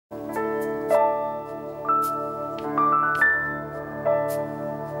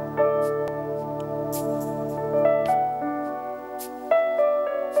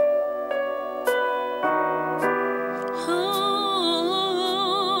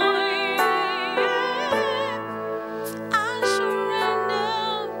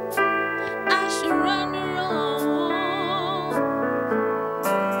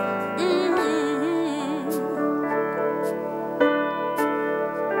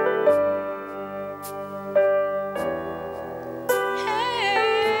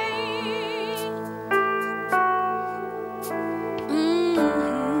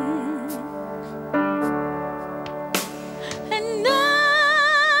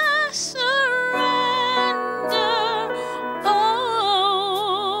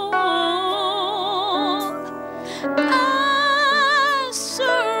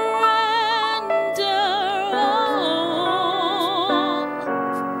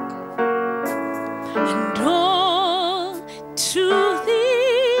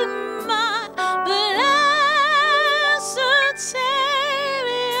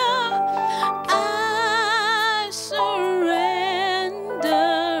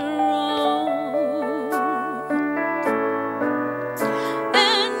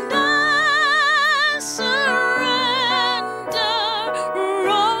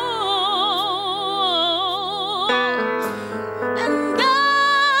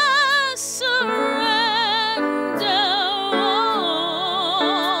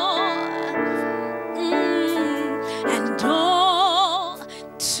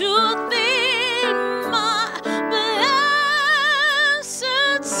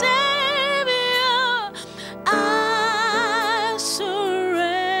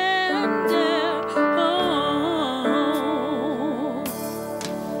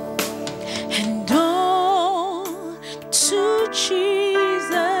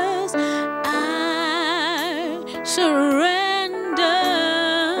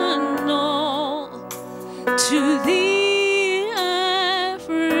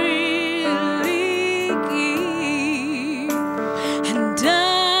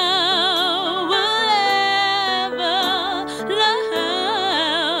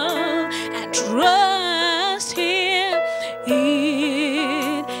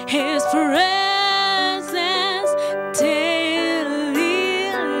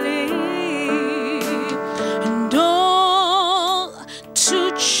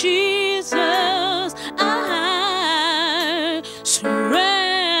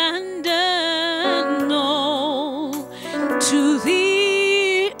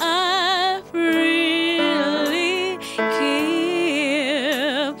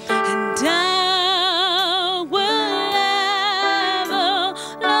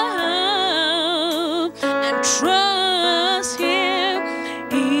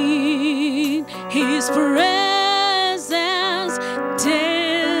His presence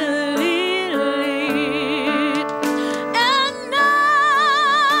daily, and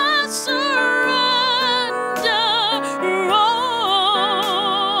I surrender all.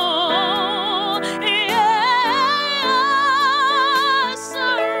 Yeah, I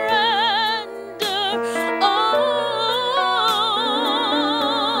surrender all,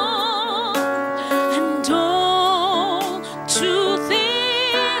 and all to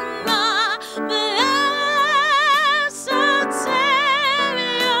Thee, my blessed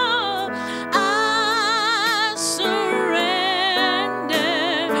Savior, I surrender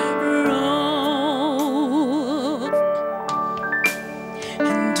all,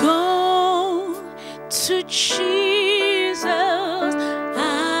 and all to Jesus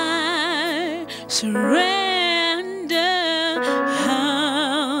I surrender.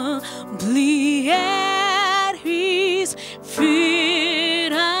 Humbly at His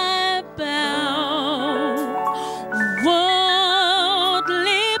feet I bow.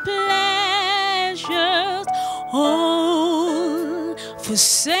 Worldly pleasures all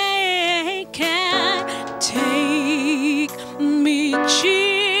forsaken, take me,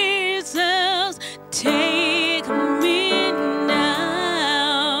 Jesus, take me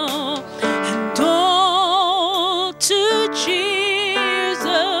now, and all to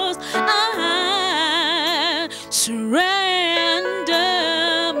Jesus I surrender.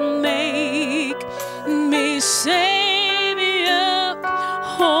 Make me Savior,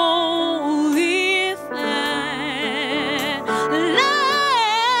 holy thine.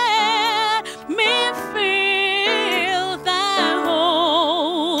 Let me feel Thy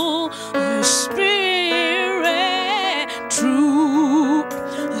Holy Spirit.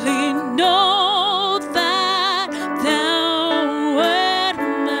 Truly know that Thou art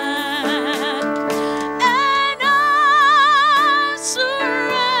mine, and I surrender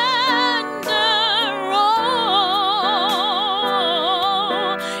all.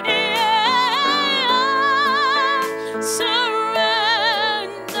 Yeah, I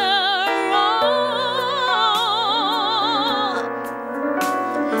surrender all,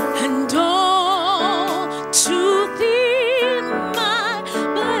 and all to Thee, my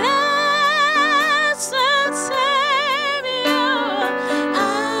blessed Savior, I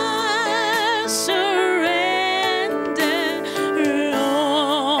surrender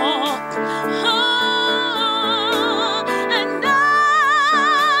all. And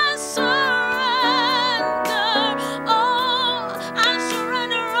I surrender all. I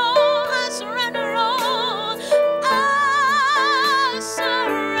surrender all. I surrender all. I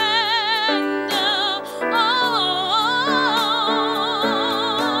surrender all,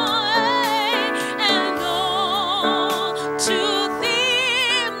 and all to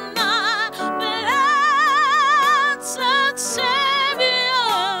Thee, my blessed Savior,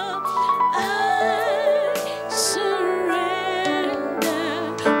 I surrender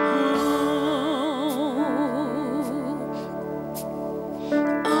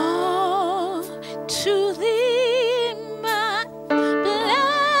all to Thee, my blessed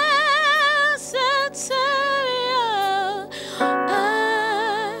Savior,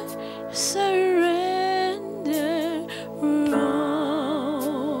 I surrender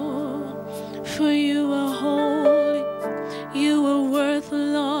all. For You are holy, You are worth,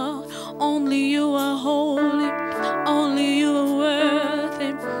 Lord. Only You are holy, only You are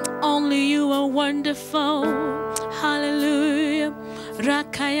worthy, only You are wonderful. Hallelujah.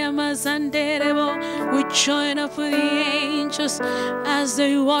 Rakaya Mazanderebo. We join up with the angels as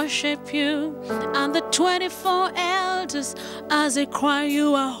they worship You, and the 24 elders as they cry,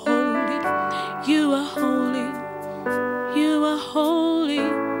 You are holy, You are holy, You are holy.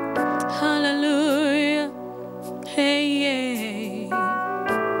 Hallelujah. Hey, yeah.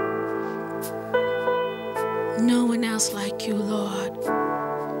 No one else like You, Lord.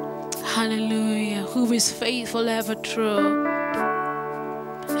 Hallelujah. Who is faithful, ever true.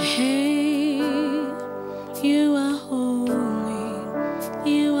 Hey, You are holy,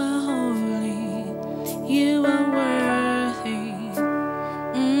 You are holy, You are worthy.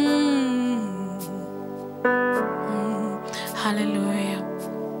 Hallelujah.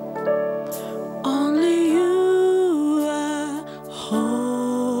 Only You are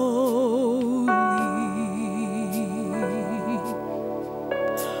holy.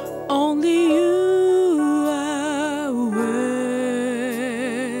 Only You are worthy.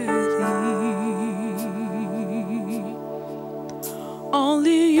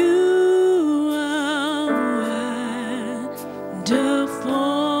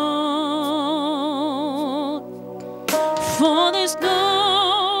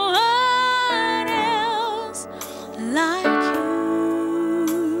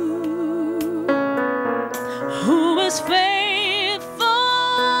 is faithful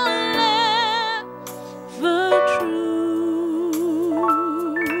ever true.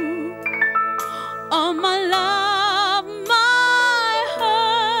 All my love, my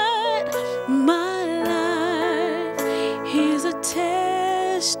heart, my life is a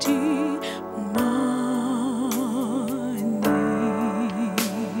testimony.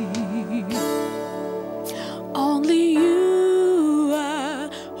 Only you are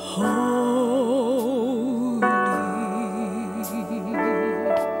holy.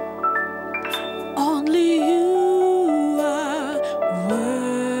 Only you are worthy.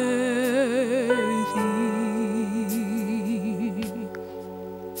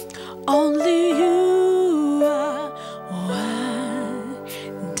 Only you are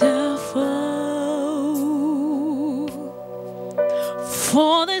wonderful.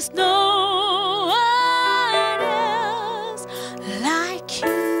 For there's no one else like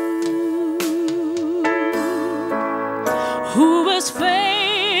you, who is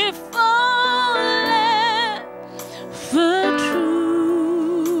faithful ever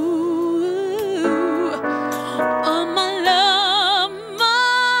true. Oh, my love,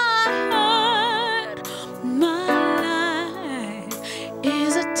 my heart, my life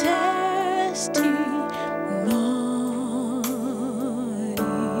is a testimony.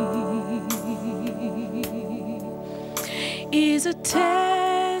 Is a testimony.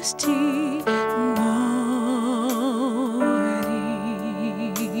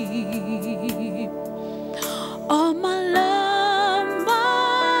 All my love,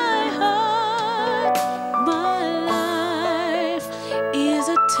 my heart, my life is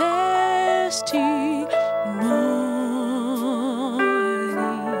a testimony.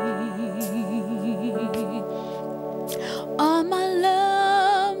 All my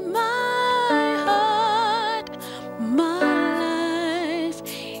love, my heart, my life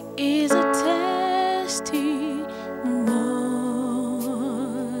is a testimony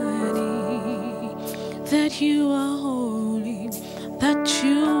that you are holy, that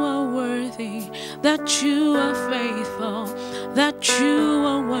you are worthy, that you are faithful, that you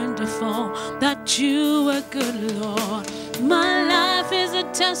are wonderful, that you are good, Lord. My life is a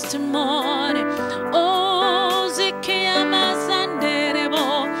testimony. Oh, Zikiyama Sanderebo,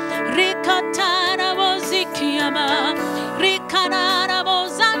 Rikatarabo Zikiyama, Rikanarabo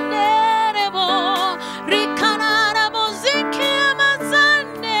Sanderebo, Rikanarabo Zikiyama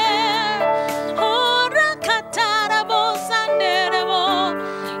Sande, oh, Rakatarabo Sanderebo.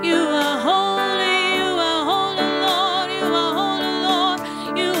 You are holy, you are holy, Lord, you are holy, Lord,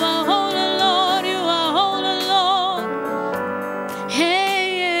 you are holy, Lord, you are holy, Lord.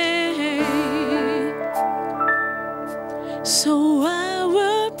 Hey, hey, hey. So I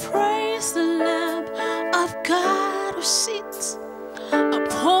will praise the Lamb of God who sits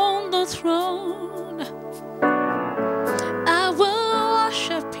upon the throne. I will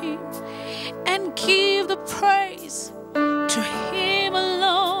worship Him and give the praise to Him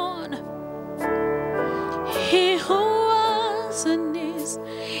alone. He who was and is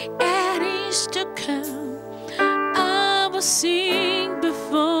to come, I will sing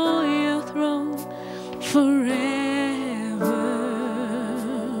before your throne forever,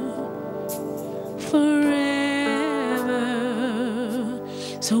 forever.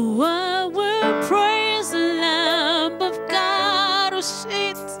 So I will praise the Lamb of God who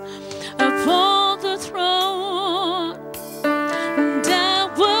sits upon the throne, and I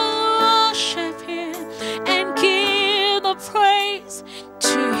will worship Him and give the praise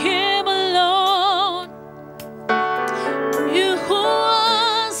to Him alone. You who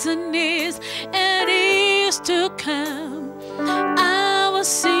was and is to come, I will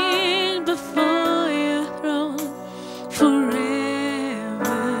sing before your throne forever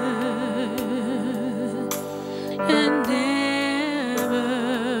and ever.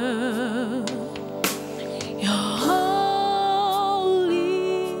 You're holy,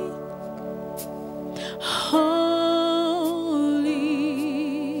 holy.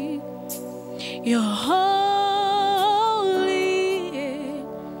 You're holy.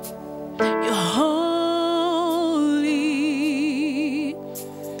 You're holy.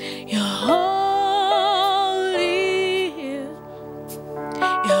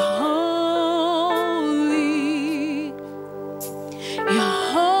 You're holy.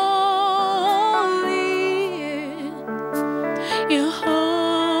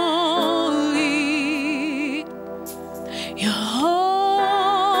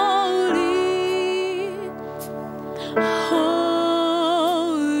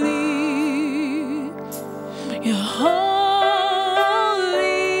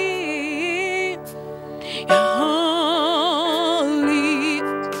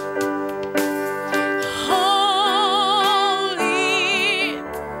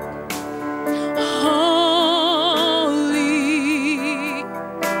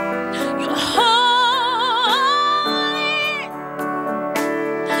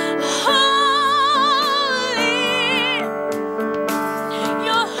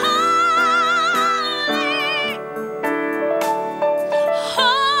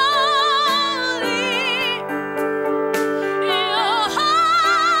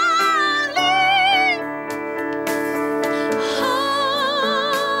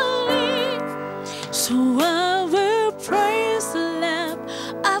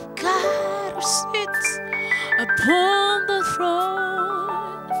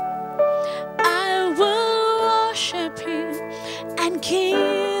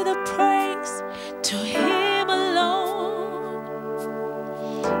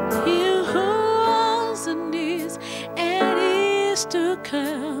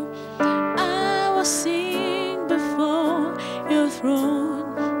 I will sing before your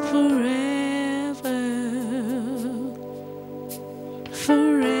throne forever,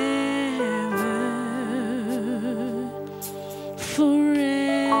 forever,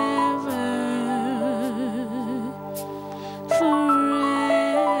 forever, forever.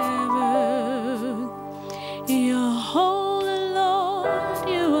 You're holy, Lord,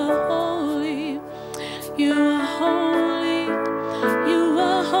 you are holy, you are holy, you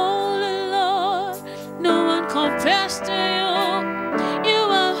are holy, Lord. No one compares to you. You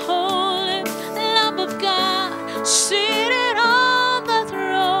are holy, Lamb of God, seated on the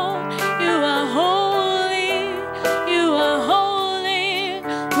throne. You are holy, you are holy.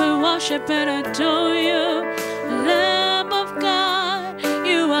 We worship and adore you, Lamb of God.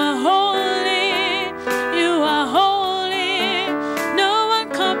 You are holy, you are holy. No one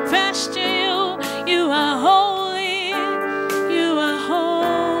compares to you. You are holy, you are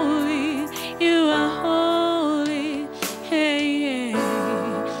holy, you are holy. Hey,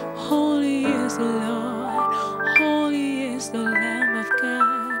 yeah. Holy is the Lord, holy is the Lamb of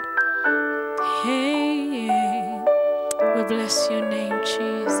God. Hey, yeah. We bless your name,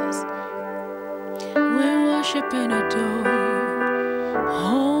 Jesus. We worship and adore you.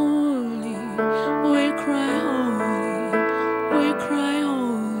 Holy, we cry holy, we cry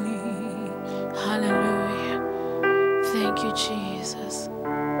holy. Hallelujah. Thank you, Jesus.